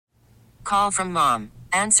Call from mom.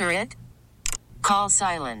 Answer it. Call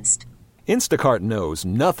silenced. Instacart knows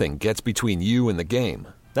nothing gets between you and the game.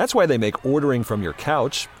 That's why they make ordering from your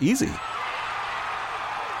couch easy.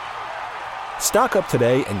 Stock up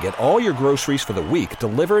today and get all your groceries for the week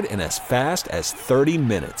delivered in as fast as 30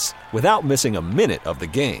 minutes without missing a minute of the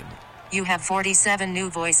game. You have 47 new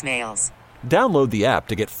voicemails. Download the app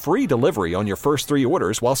to get free delivery on your first 3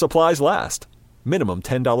 orders while supplies last. Minimum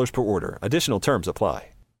 $10 per order. Additional terms apply.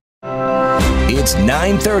 It's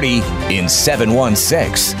 930 in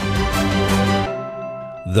 716.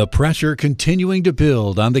 The pressure continuing to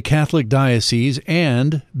build on the Catholic Diocese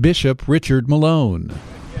and Bishop Richard Malone.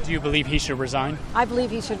 Do you believe he should resign? I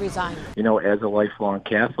believe he should resign. You know, as a lifelong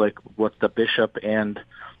Catholic, what the bishop and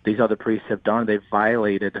these other priests have done, they've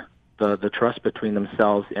violated the trust between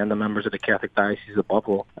themselves and the members of the Catholic Diocese of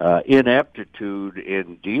Buffalo. Ineptitude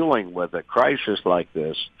in dealing with a crisis like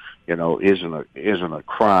this, isn't a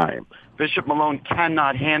crime. Bishop Malone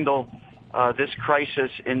cannot handle this crisis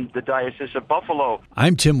in the Diocese of Buffalo.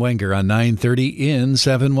 I'm Tim Wenger on 930 in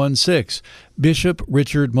 716. Bishop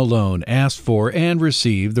Richard Malone asked for and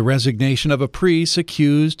received the resignation of a priest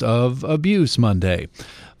accused of abuse Monday.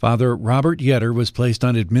 Father Robert Yetter was placed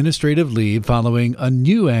on administrative leave following a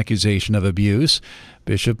new accusation of abuse.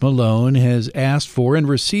 Bishop Malone has asked for and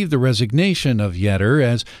received the resignation of Yetter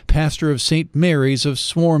as pastor of St. Mary's of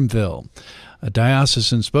Swarmville. A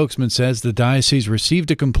diocesan spokesman says the diocese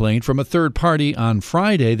received a complaint from a third party on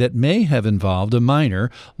Friday that may have involved a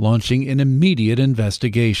minor, launching an immediate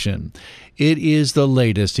investigation. It is the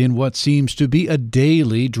latest in what seems to be a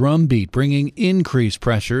daily drumbeat, bringing increased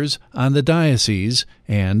pressures on the diocese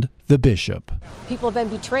and the bishop. People have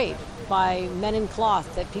been betrayed by men in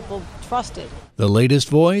cloth that people trusted. The latest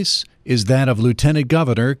voice is that of Lieutenant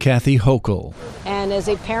Governor Kathy Hochul. And as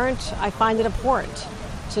a parent, I find it abhorrent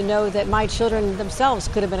to know that my children themselves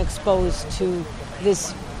could have been exposed to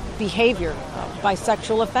this behavior by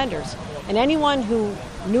sexual offenders. And anyone who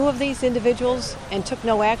knew of these individuals and took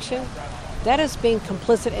no action, that is being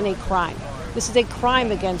complicit in a crime. This is a crime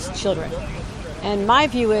against children. And my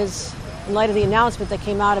view is, in light of the announcement that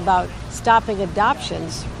came out about stopping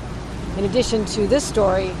adoptions, in addition to this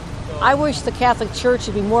story, I wish the Catholic Church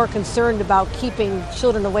would be more concerned about keeping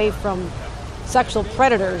children away from sexual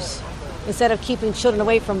predators instead of keeping children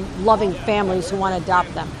away from loving families who want to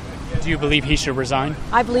adopt them. Do you believe he should resign?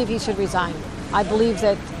 I believe he should resign. I believe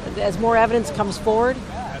that as more evidence comes forward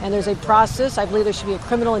and there's a process, I believe there should be a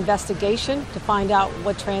criminal investigation to find out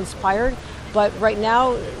what transpired. But right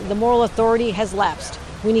now, the moral authority has lapsed.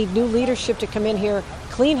 We need new leadership to come in here,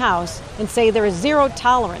 clean house, and say there is zero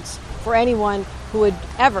tolerance for anyone who would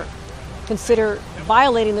ever consider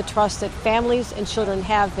violating the trust that families and children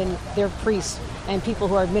have in their priests and people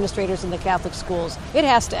who are administrators in the Catholic schools. It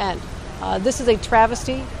has to end. This is a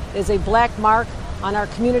travesty. It is a black mark on our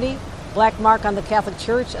community, black mark on the Catholic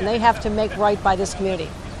Church, and they have to make right by this community.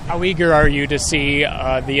 How eager are you to see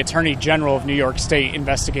the Attorney General of New York State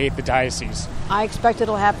investigate the diocese? I expect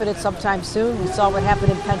it'll happen at some time soon. We saw what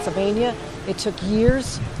happened in Pennsylvania. It took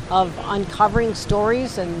years of uncovering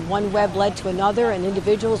stories, and one web led to another, and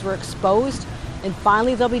individuals were exposed. And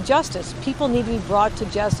finally, there'll be justice. People need to be brought to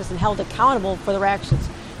justice and held accountable for their actions.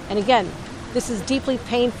 And again, this is deeply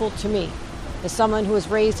painful to me as someone who was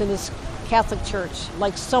raised in this Catholic Church,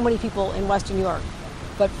 like so many people in Western New York.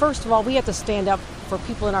 But first of all, we have to stand up for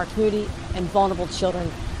people in our community and vulnerable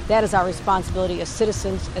children. That is our responsibility as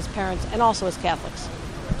citizens, as parents, and also as Catholics.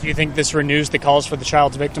 Do you think this renews the calls for the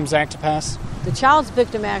Child Victims Act to pass? The Child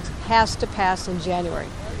Victims Act has to pass in January.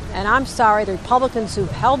 And I'm sorry, the Republicans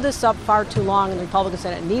who've held this up far too long in the Republican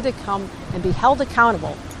Senate need to come and be held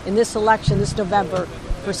accountable in this election this November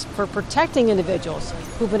for protecting individuals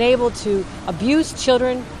who've been able to abuse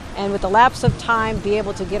children and with the lapse of time be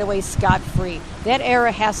able to get away scot-free. That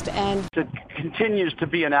era has to end. It continues to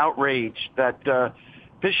be an outrage that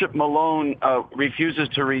Bishop Malone refuses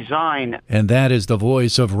to resign. And that is the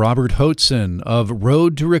voice of Robert Hotzen of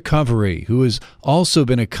Road to Recovery, who has also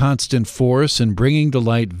been a constant force in bringing to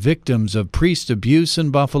light victims of priest abuse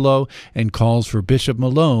in Buffalo and calls for Bishop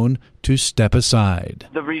Malone to step aside.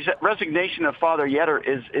 The resignation of Father Yetter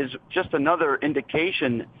is just another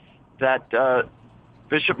indication that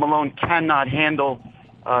Bishop Malone cannot handle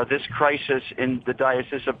this crisis in the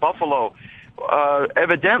Diocese of Buffalo.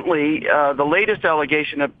 Evidently, the latest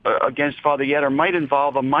allegation against Father Yetter might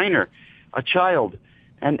involve a minor, a child.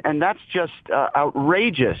 And that's just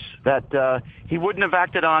outrageous that he wouldn't have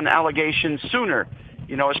acted on allegations sooner,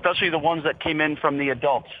 especially the ones that came in from the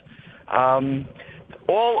adults.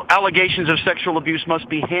 All allegations of sexual abuse must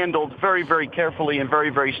be handled very, very carefully and very,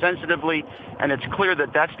 very sensitively, and it's clear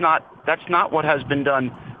that that's not what has been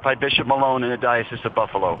done by Bishop Malone in the Diocese of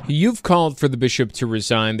Buffalo. You've called for the bishop to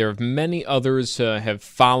resign. There are many others have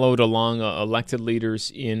followed along, elected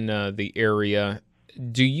leaders in the area.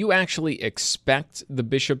 Do you actually expect the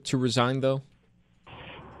bishop to resign, though?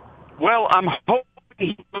 Well, I'm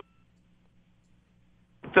hoping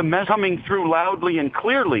the message coming through loudly and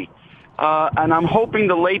clearly, and I'm hoping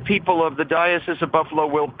the lay people of the Diocese of Buffalo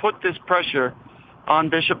will put this pressure on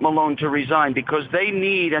Bishop Malone to resign because they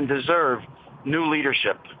need and deserve new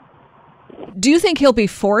leadership. Do you think he'll be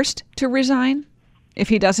forced to resign if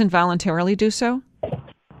he doesn't voluntarily do so?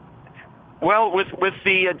 Well, with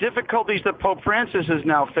the difficulties that Pope Francis is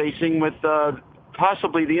now facing with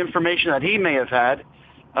possibly the information that he may have had,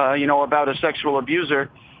 about a sexual abuser,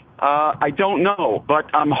 I don't know. But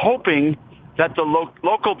I'm hoping that the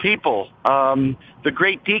local people, the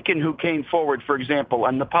great deacon who came forward, for example,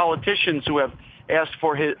 and the politicians who have asked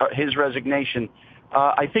for his resignation,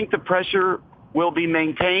 I think the pressure will be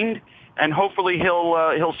maintained, and hopefully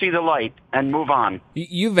he'll see the light and move on.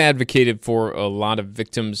 You've advocated for a lot of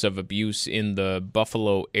victims of abuse in the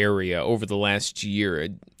Buffalo area over the last year.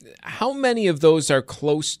 How many of those are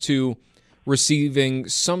close to receiving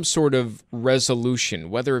some sort of resolution,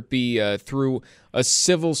 whether it be through a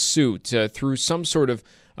civil suit, through some sort of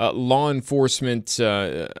law enforcement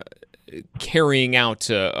carrying out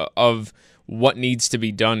of what needs to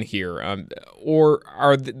be done here? Or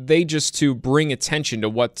are they just to bring attention to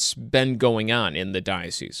what's been going on in the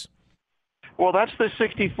diocese? Well, that's the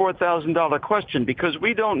 $64,000 question, because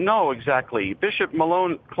we don't know exactly. Bishop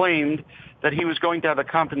Malone claimed that he was going to have a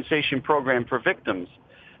compensation program for victims.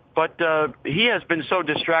 But he has been so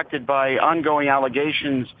distracted by ongoing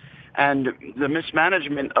allegations and the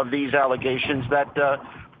mismanagement of these allegations that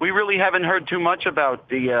we really haven't heard too much about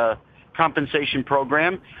the compensation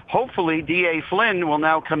program. Hopefully, D.A. Flynn will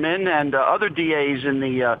now come in and other DAs in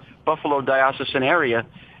the Buffalo diocesan area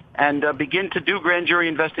and begin to do grand jury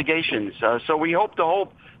investigations. So we hope the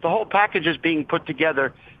whole package is being put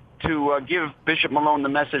together to give Bishop Malone the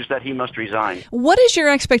message that he must resign. What is your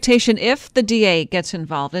expectation if the DA gets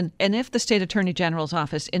involved and if the State Attorney General's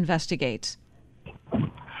office investigates?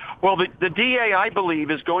 Well, the DA, I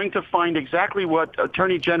believe, is going to find exactly what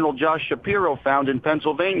Attorney General Josh Shapiro found in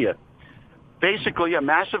Pennsylvania. Basically, a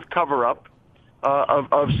massive cover-up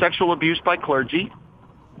of sexual abuse by clergy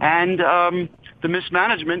and the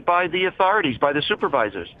mismanagement by the authorities, by the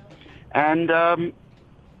supervisors. And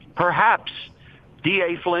perhaps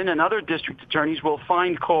D.A. Flynn and other district attorneys will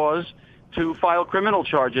find cause to file criminal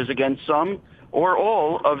charges against some or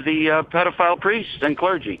all of the pedophile priests and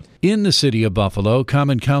clergy. In the city of Buffalo,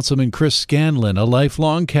 Common Councilman Chris Scanlon, a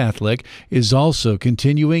lifelong Catholic, is also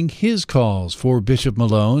continuing his calls for Bishop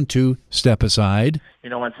Malone to step aside.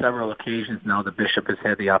 On several occasions now, the bishop has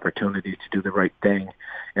had the opportunity to do the right thing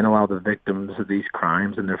and allow the victims of these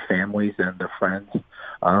crimes and their families and their friends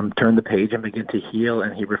turn the page and begin to heal,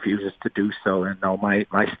 and he refuses to do so. And now my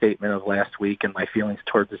statement of last week and my feelings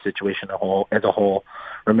towards the situation as a whole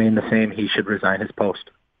remain the same. He should resign his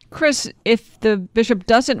post. Chris, if the bishop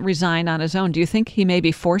doesn't resign on his own, do you think he may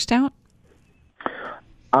be forced out?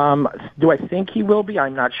 Do I think he will be?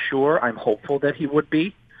 I'm not sure. I'm hopeful that he would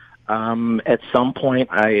be. At some point,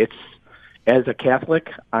 as a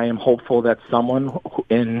Catholic, I am hopeful that someone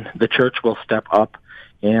in the church will step up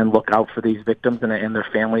and look out for these victims and their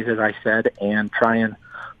families, as I said, and try and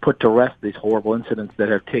put to rest these horrible incidents that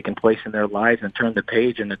have taken place in their lives and turn the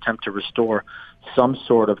page and attempt to restore some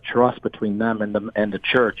sort of trust between them and the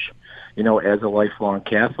church. As a lifelong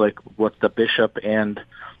Catholic, what the bishop and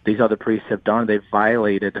these other priests have done, they've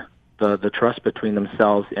violated the trust between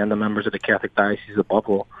themselves and the members of the Catholic Diocese of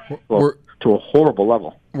Buffalo to a horrible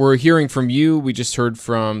level. We're hearing from you. We just heard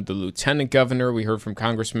from the Lieutenant Governor. We heard from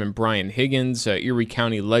Congressman Brian Higgins, Erie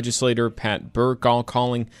County Legislator Pat Burke, all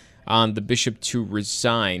calling on the bishop to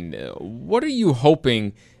resign. What are you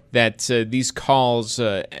hoping that these calls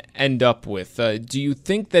end up with? Do you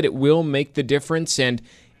think that it will make the difference? And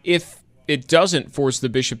if it doesn't force the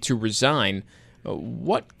bishop to resign,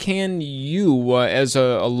 what can you, as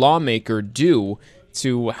a lawmaker, do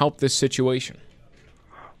to help this situation?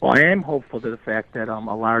 Well, I am hopeful to the fact that a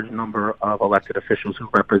large number of elected officials who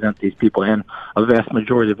represent these people, and a vast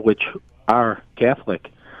majority of which are Catholic,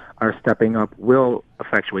 are stepping up, will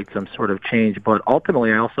effectuate some sort of change. But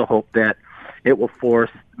ultimately, I also hope that it will force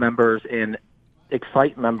members and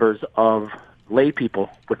excite members of lay people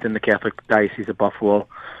within the Catholic Diocese of Buffalo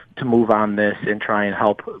to move on this and try and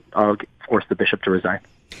help force the bishop to resign.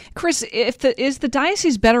 Chris, is the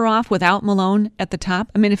diocese better off without Malone at the top?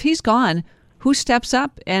 I mean, if he's gone, who steps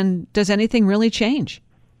up, and does anything really change?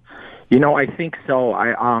 I think so.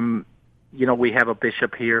 We have a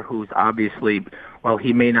bishop here who's obviously while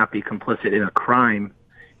he may not be complicit in a crime,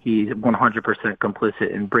 he's 100%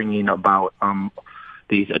 complicit in bringing about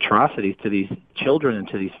these atrocities to these children and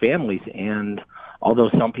to these families. And although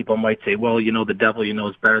some people might say, well, the devil you know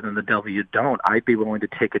is better than the devil you don't, I'd be willing to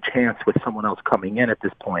take a chance with someone else coming in at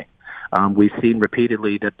this point. We've seen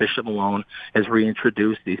repeatedly that Bishop Malone has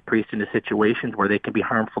reintroduced these priests into situations where they can be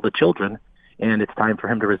harmful to children, and it's time for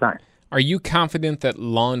him to resign. Are you confident that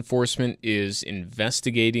law enforcement is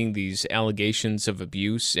investigating these allegations of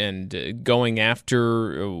abuse and going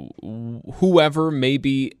after whoever may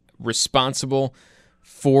be responsible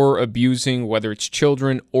for abusing, whether it's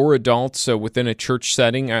children or adults within a church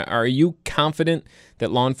setting? Are you confident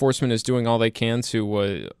that law enforcement is doing all they can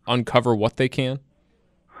to uncover what they can?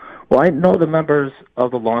 Well, I know the members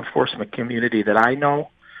of the law enforcement community that I know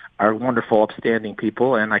are wonderful, upstanding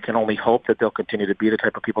people, and I can only hope that they'll continue to be the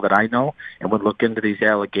type of people that I know and would look into these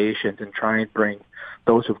allegations and try and bring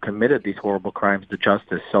those who've committed these horrible crimes to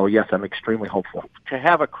justice. So, yes, I'm extremely hopeful. To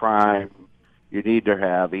have a crime, you need to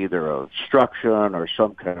have either a obstruction or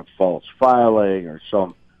some kind of false filing or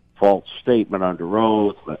some false statement under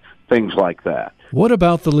oath, things like that. What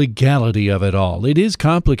about the legality of it all? It is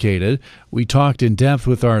complicated. We talked in depth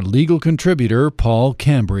with our legal contributor, Paul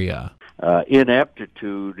Cambria.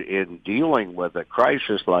 Ineptitude in dealing with a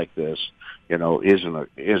crisis like this, isn't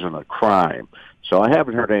a crime. So I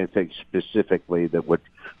haven't heard anything specifically that would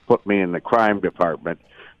put me in the crime department.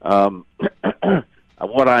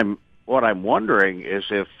 What I'm wondering is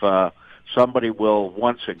if somebody will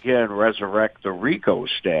once again resurrect the RICO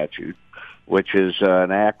statute, which is an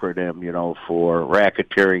acronym, for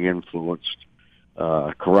racketeering influenced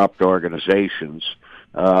corrupt organizations.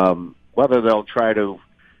 Whether they'll try to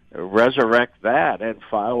resurrect that and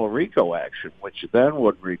file a RICO action, which then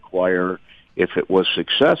would require, if it was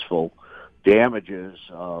successful, damages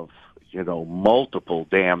of, multiple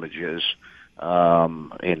damages,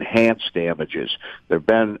 enhanced damages. There have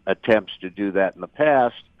been attempts to do that in the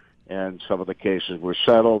past, and some of the cases were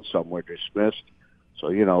settled, some were dismissed. So,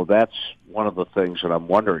 that's one of the things that I'm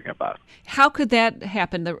wondering about. How could that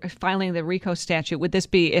happen, filing the RICO statute? Would this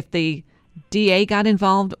be if the DA got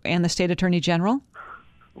involved and the state attorney general?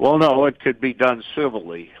 Well, no, it could be done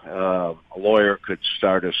civilly. A lawyer could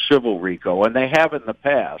start a civil RICO, and they have in the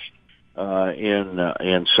past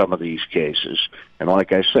in some of these cases. And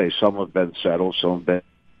like I say, some have been settled, some have been,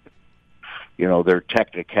 there are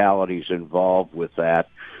technicalities involved with that.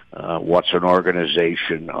 What's an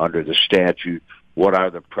organization under the statute? What are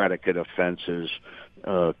the predicate offenses?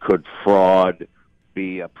 Could fraud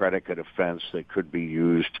be a predicate offense that could be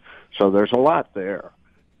used? So there's a lot there.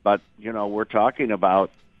 But, we're talking about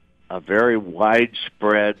a very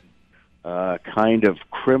widespread kind of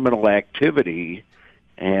criminal activity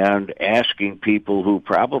and asking people who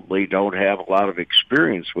probably don't have a lot of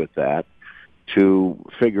experience with that to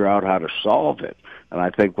figure out how to solve it. And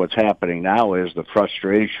I think what's happening now is the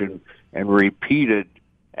frustration and repeated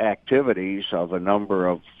activities of a number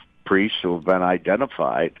of priests who have been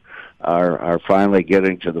identified are finally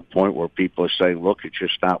getting to the point where people are saying, look, it's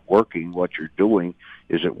just not working. What you're doing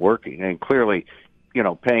isn't working. And clearly,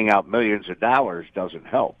 paying out millions of dollars doesn't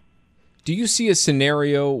help. Do you see a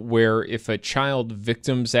scenario where if a Child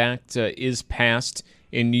Victims Act is passed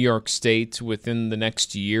in New York State within the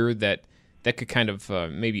next year, that could kind of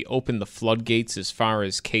maybe open the floodgates as far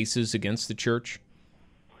as cases against the church?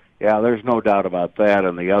 Yeah, there's no doubt about that.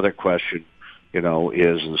 And the other question, is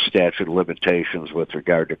the statute of limitations with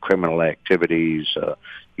regard to criminal activities.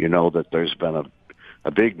 That there's been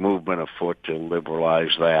a big movement afoot to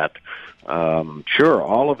liberalize that. Sure,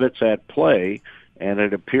 all of it's at play, and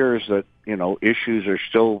it appears that, issues are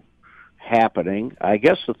still happening. I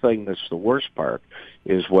guess the thing that's the worst part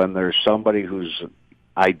is when there's somebody who's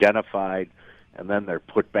identified and then they're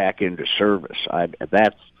put back into service. I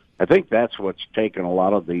think that's what's taken a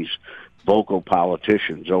lot of these vocal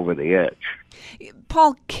politicians over the edge.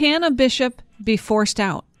 Paul, can a bishop be forced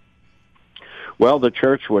out? Well, the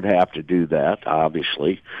church would have to do that,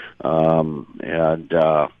 obviously, and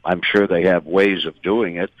I'm sure they have ways of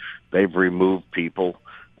doing it. They've removed people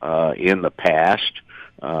in the past,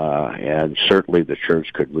 and certainly the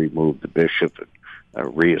church could remove the bishop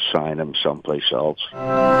and reassign him someplace else.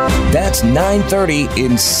 That's 930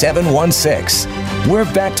 in 716.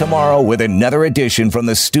 We're back tomorrow with another edition from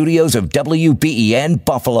the studios of WBEN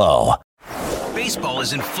Buffalo. Baseball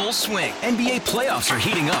is in full swing. NBA playoffs are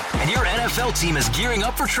heating up, and your NFL team is gearing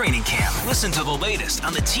up for training camp. Listen to the latest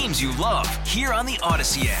on the teams you love here on the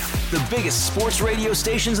Odyssey app. The biggest sports radio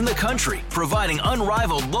stations in the country, providing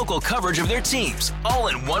unrivaled local coverage of their teams, all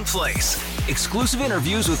in one place. Exclusive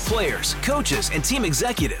interviews with players, coaches, and team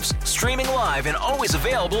executives, streaming live and always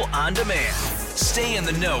available on demand. Stay in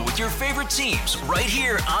the know with your favorite teams right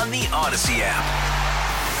here on the Odyssey app.